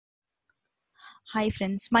Hi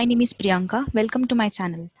friends, my name is Priyanka. Welcome to my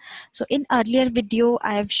channel. So in earlier video,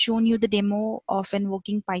 I have shown you the demo of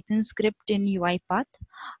invoking Python script in UiPath.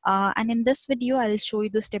 And in this video, I'll show you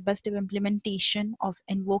the step-by-step implementation of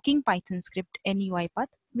invoking Python script in UiPath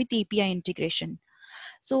with API integration.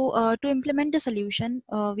 So to implement the solution,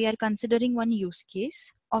 we are considering one use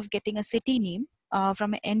case of getting a city name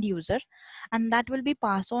from an end user, and that will be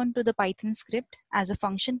passed on to the Python script as a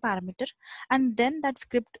function parameter, and then that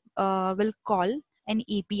script will call an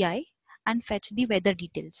API and fetch the weather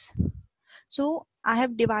details. So I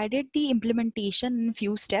have divided the implementation in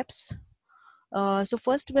few steps. So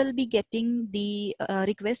first we'll be getting the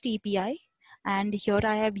request API, and here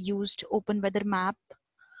I have used Open Weather Map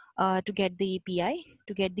to get the API,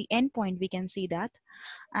 to get the endpoint, we can see that.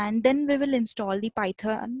 And then we will install the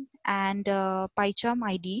Python and PyCharm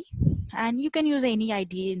IDE, and you can use any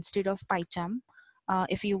IDE instead of PyCharm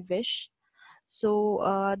if you wish.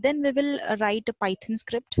 So then we will write a Python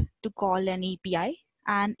script to call an API,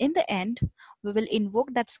 and in the end we will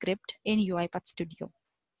invoke that script in UiPath Studio.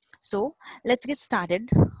 So let's get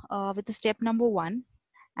started with the step number 1.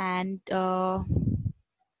 And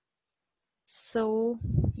so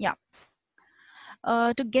yeah,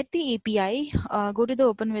 to get the API, go to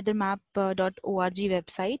the openweathermap.org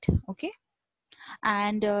website, okay,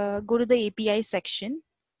 and go to the API section.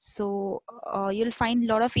 So you'll find a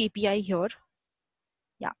lot of API here.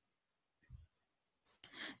 Yeah.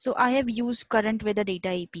 So I have used current weather data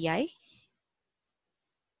API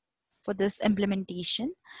for this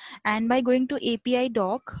implementation, and by going to API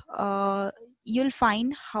doc, you'll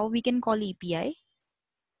find how we can call API.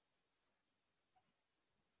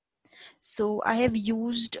 So I have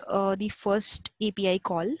used the first API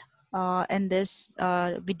call in this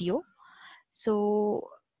video. So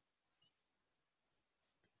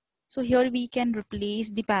here we can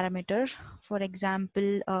replace the parameter, for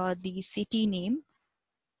example, the city name.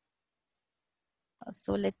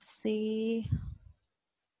 So let's say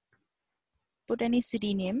put any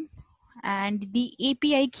city name and the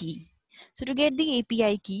API key. So to get the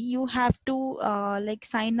API key, you have to like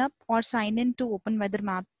sign up or sign in to Open Weather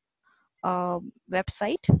Map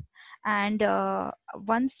website. And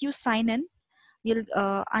once you sign in, you'll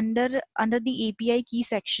under the API key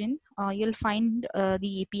section, you'll find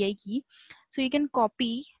the API key. So you can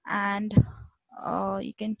copy and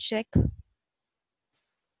you can check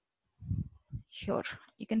here.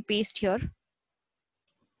 You can paste here.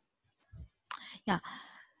 Yeah.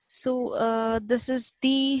 So this is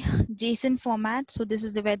the JSON format. So this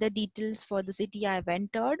is the weather details for the city I've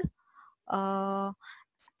entered.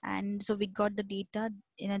 And so we got the data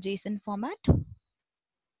in a JSON format.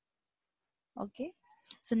 Okay.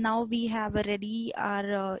 So now we have already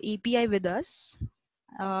our API with us.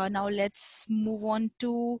 Now let's move on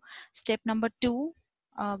to step number 2,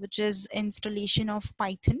 which is installation of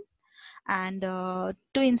Python. And to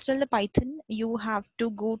install the Python, you have to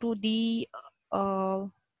go to the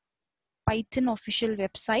Python official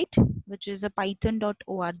website, which is a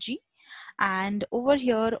python.org. And over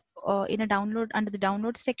here in a download, under the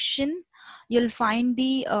download section, you'll find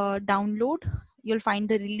the download, you'll find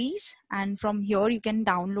the release, and from here you can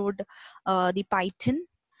download the Python.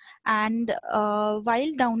 And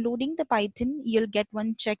while downloading the Python, you'll get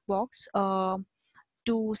one checkbox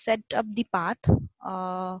to set up the path,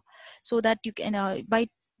 so that you can by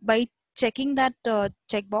checking that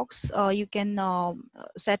checkbox, you can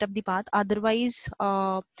set up the path. Otherwise,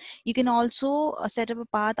 you can also set up a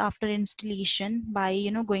path after installation by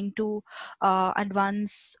going to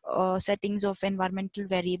advanced settings of environmental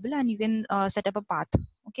variable, and you can set up a path.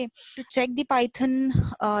 Okay, to check the Python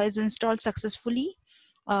is installed successfully,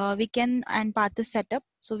 we can, and path is set up,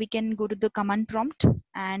 so we can go to the command prompt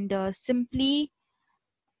and simply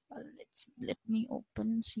let me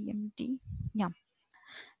open CMD. Yeah,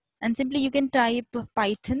 and simply you can type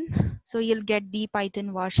Python, so you'll get the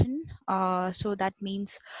Python version. So that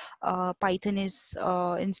means Python is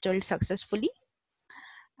installed successfully.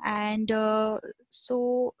 And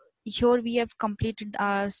so here we have completed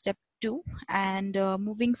our step 2, and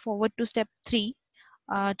moving forward to step 3.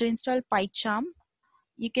 To install PyCharm,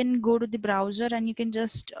 you can go to the browser and you can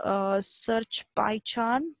just search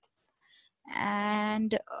PyCharm,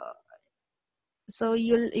 and so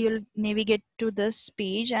you'll navigate to this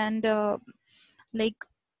page, and like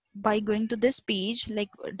by going to this page, like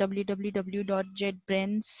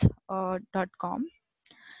www.jetbrains.com,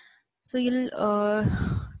 so you'll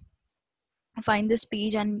find this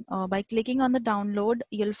page, and by clicking on the download,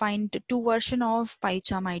 you'll find 2 versions of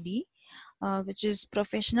PyCharm IDE, which is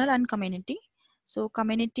professional and community. So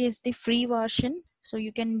community is the free version, so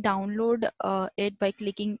you can download it by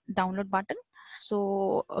clicking download button.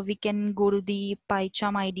 So we can go to the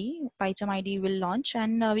PyCharm ID. PyCharm ID will launch,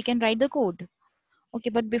 and we can write the code. Okay,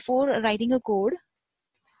 but before writing a code,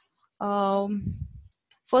 um,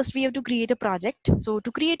 first we have to create a project. So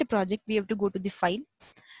to create a project, we have to go to the file,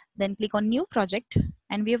 then click on new project,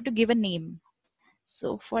 and we have to give a name.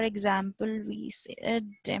 So for example, we say a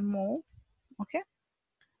demo. Okay,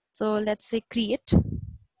 so let's say create.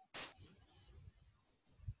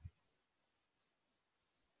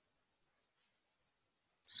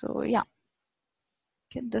 So yeah,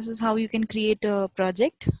 okay, this is how you can create a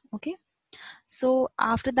project. Okay, so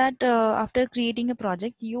after that, after creating a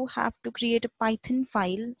project, you have to create a Python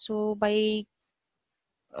file. So by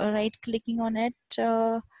right clicking on it,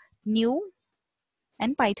 new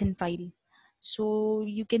and Python file. So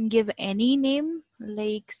you can give any name,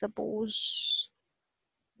 like suppose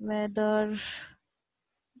whether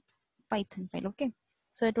Python file. Okay,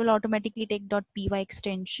 so it will automatically take .py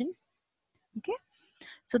extension. Okay,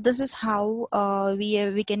 so this is how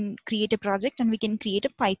we can create a project, and we can create a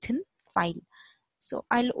Python file. So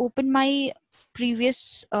I'll open my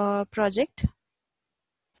previous project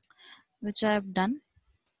which I have done.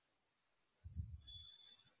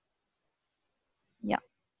 Yeah,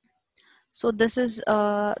 so this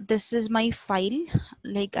is my file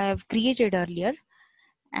like I have created earlier.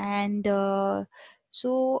 And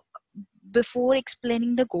so before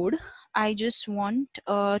explaining the code, I just want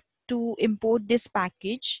to import this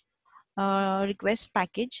package, request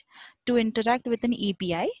package, to interact with an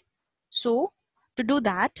API. So to do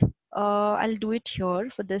that, I'll do it here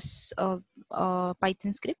for this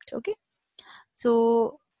Python script. Okay,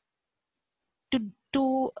 so to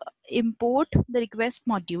to import the request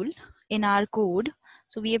module in our code,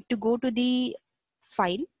 so we have to go to the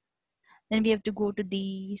file, then we have to go to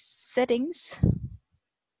the settings,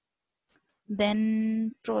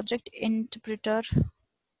 then project interpreter.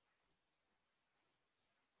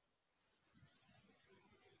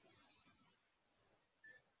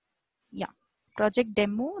 Yeah, project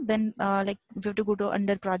demo, then like we have to go to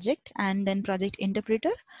under project and then project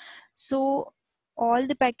interpreter. So all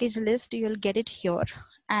the package list you will get it here,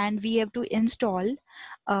 and we have to install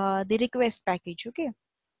the request package. Okay,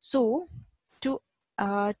 so to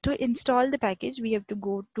install the package, we have to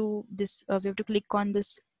go to this, we have to click on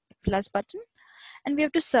this plus button, and we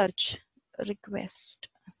have to search request.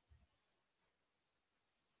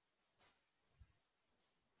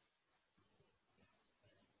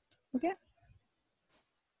 Okay,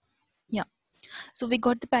 yeah, so we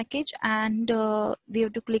got the package, and we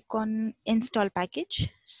have to click on install package.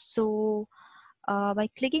 So by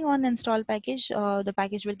clicking on install package, the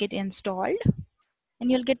package will get installed, and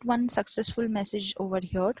you'll get one successful message over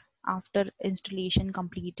here after installation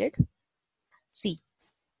completed. See,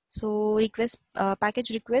 so request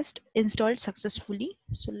package request installed successfully.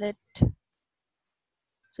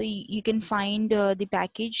 So you can find the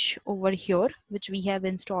package over here which we have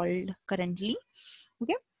installed currently.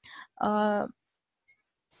 Okay, uh,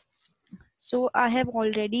 so I have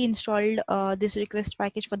already installed this request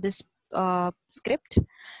package for this script.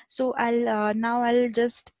 So I'll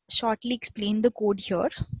just shortly explain the code here.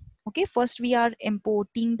 Okay, first we are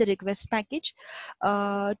importing the request package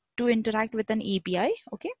to interact with an API.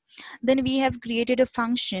 Okay, then we have created a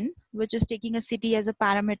function which is taking a city as a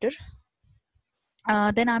parameter.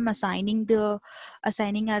 Then I'm assigning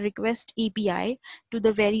a request API to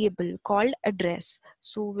the variable called address.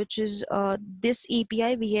 So which is this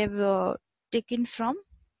API we have taken from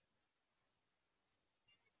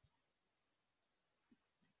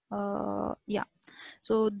yeah.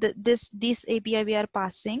 So this API we are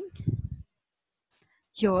passing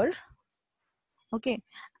here. Okay,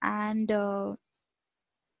 and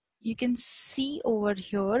you can see over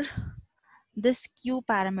here this q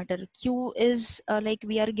parameter. Q is like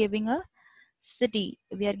we are giving a city,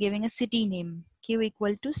 we are giving a city name, q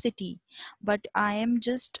equal to city, but I am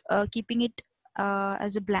just keeping it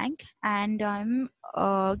as a blank, and I'm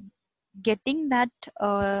getting that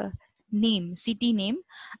name, city name,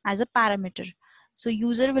 as a parameter. So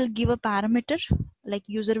user will give a parameter, like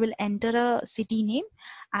user will enter a city name,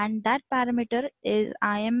 and that parameter is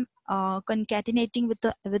I am concatenating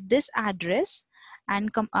with this address,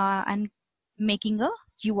 and making a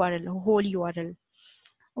URL, a whole URL.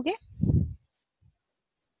 Okay,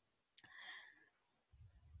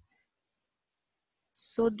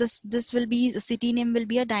 so this will be, the city name will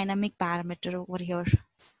be a dynamic parameter over here.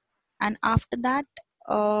 And after that,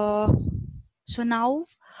 so now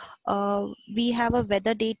we have a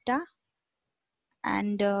weather data,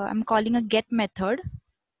 and I'm calling a get method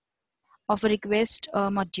of a request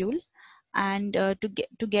module, and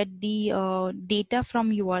to get the data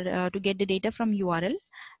from URL, to get the data from URL,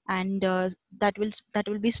 and that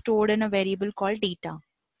will be stored in a variable called data.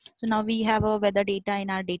 So now we have a weather data in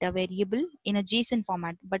our data variable in a JSON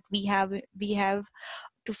format, but we have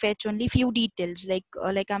to fetch only few details,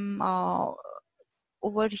 like I'm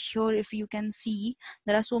over here. If you can see,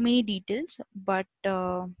 there are so many details, but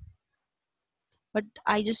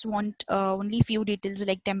I just want only few details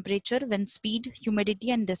like temperature, wind speed,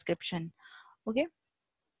 humidity, and description. Okay,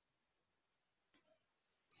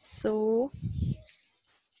 so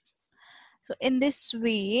in this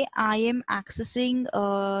way, I am accessing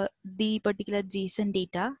the particular JSON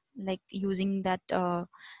data, like using that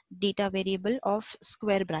data variable of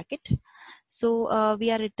square bracket. So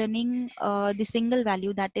we are returning the single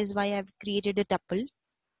value. That is why I've created a tuple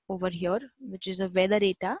over here, which is a weather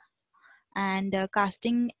data, and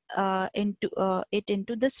casting it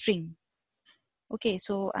into the string. Okay,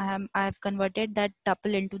 so I've converted that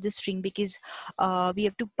tuple into the string because we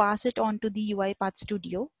have to pass it on to the UiPath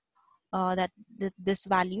Studio, this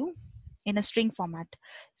value in a string format.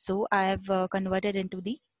 So I have converted into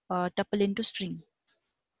the tuple into string,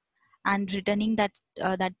 and returning that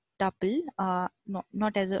tuple,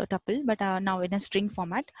 not as a tuple, but now in a string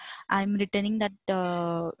format. I'm returning that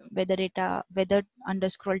weather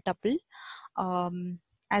underscore tuple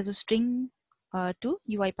as a string to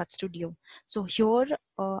UiPath Studio. So here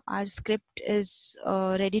our script is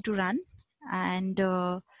ready to run, and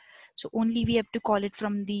so only we have to call it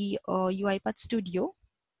from the UiPath Studio.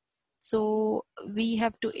 So we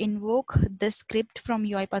have to invoke the script from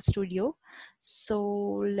UiPath Studio.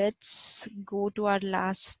 So let's go to our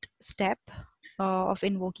last step of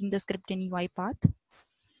invoking the script in UiPath.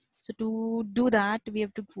 So to do that, we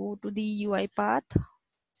have to go to the UiPath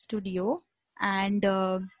Studio, and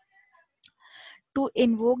to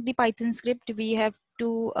invoke the Python script, we have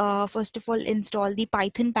to first of all install the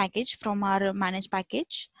Python package from our manage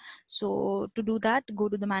package. So to do that, go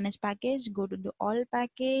to the manage package, go to the all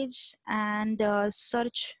package, and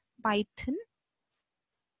search Python.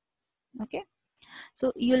 Okay,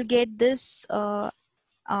 so you'll get this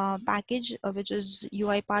package which is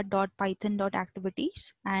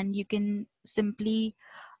uipath.python.activities, and you can simply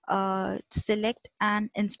select and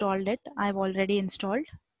install it. I've already installed.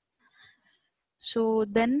 So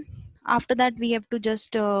then after that, we have to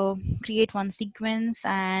just create one sequence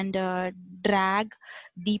and drag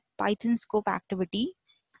the Python scope activity.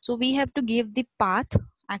 So we have to give the path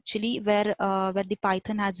actually where the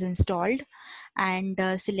Python has installed, and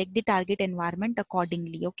select the target environment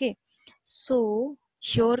accordingly. Okay, so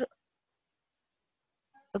here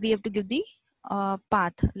we have to give the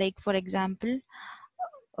path, like for example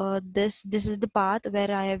this is the path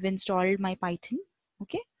where I have installed my Python.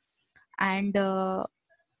 Okay, and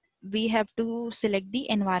we have to select the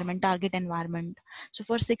environment, target environment. So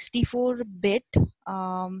for 64-bit,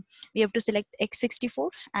 we have to select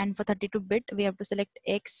x64, and for 32-bit, we have to select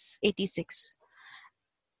x86.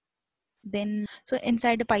 Then, so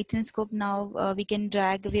inside the Python scope now, we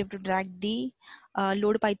have to drag the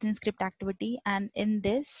load Python script activity, and in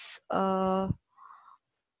this,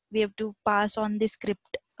 we have to pass on the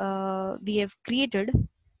script we have created,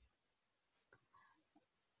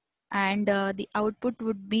 and the output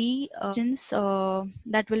would be instance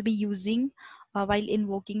that will be using while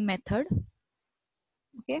invoking method.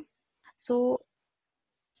 Okay, so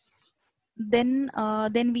then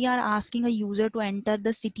we are asking a user to enter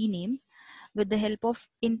the city name with the help of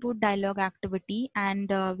input dialog activity, and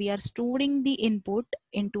we are storing the input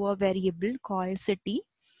into a variable called city.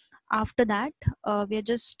 After that, we are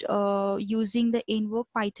just using the invoke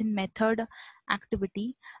Python method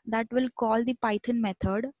activity that will call the Python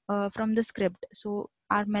method from the script. So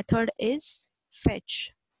our method is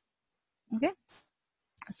fetch. Okay,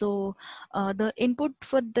 so the input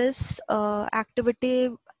for this activity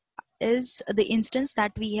is the instance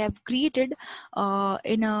that we have created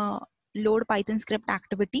in a load Python script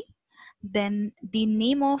activity. Then the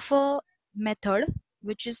name of a method,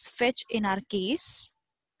 which is fetch in our case,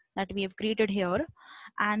 that we have created here,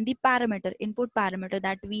 and the parameter, input parameter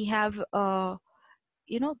that we have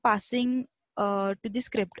passing to the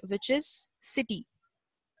script, which is city.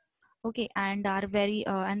 Okay, and our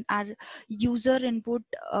user input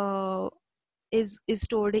is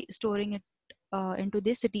storing it into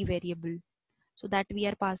the city variable, so that we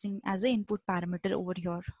are passing as an input parameter over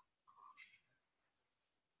here.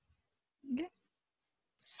 Okay,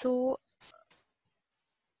 so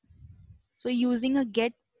using a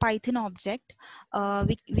get Python object,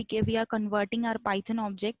 we are converting our Python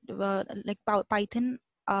object, like Python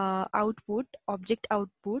output, object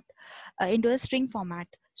output, into a string format.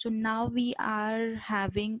 So now we are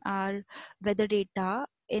having our weather data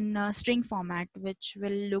in a string format, which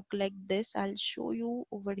will look like this. I'll show you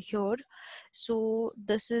over here. So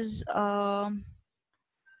this is our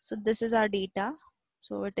data.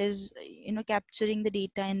 So it is, you know, capturing the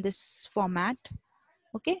data in this format.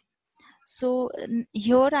 Okay. So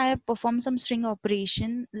here I have performed some string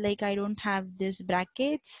operation, like I don't have this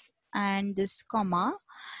brackets and this comma,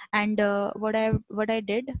 and what I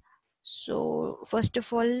did. So first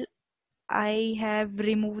of all, I have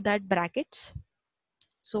removed that brackets.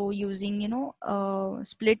 So using, you know,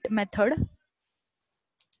 split method,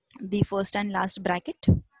 the first and last bracket,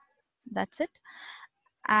 that's it.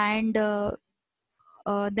 And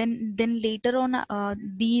then later on,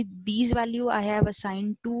 these value I have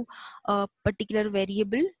assigned to a particular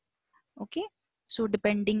variable. Okay, so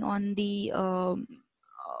depending on the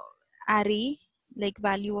array, like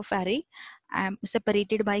value of array, I'm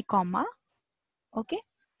separated by comma. Okay,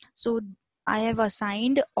 so I have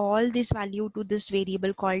assigned all this value to this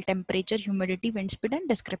variable called temperature, humidity, wind speed, and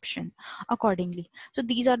description accordingly. So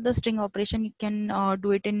these are the string operation. You can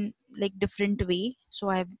do it in like different way. So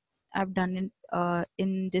I've done it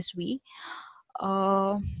in this way.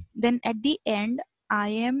 Then at the end, I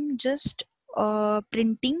am just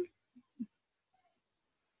printing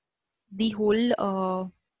the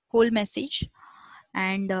whole message,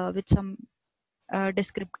 and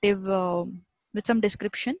descriptive with some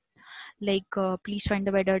description, like please find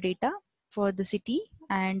the weather data for the city,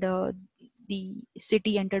 and the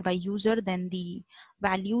city entered by user, then the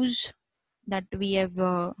values that we have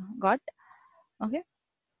got. Okay,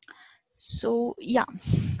 so yeah,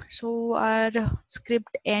 so our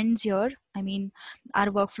script ends here, I mean our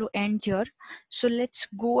workflow ends here. So let's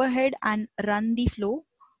go ahead and run the flow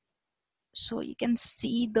so you can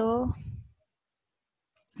see the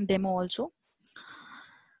demo also.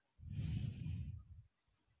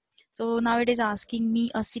 So now it is asking me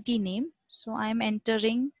a city name, so I am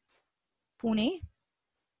entering Pune.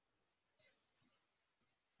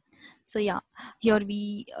 So yeah, here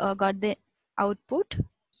we got the output.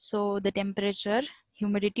 So the temperature,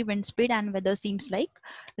 humidity, wind speed, and weather seems like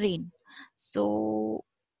rain. So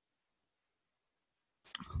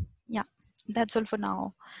yeah, that's all for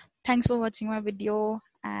now. Thanks for watching my video,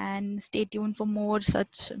 and stay tuned for more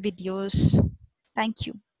such videos. Thank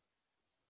you.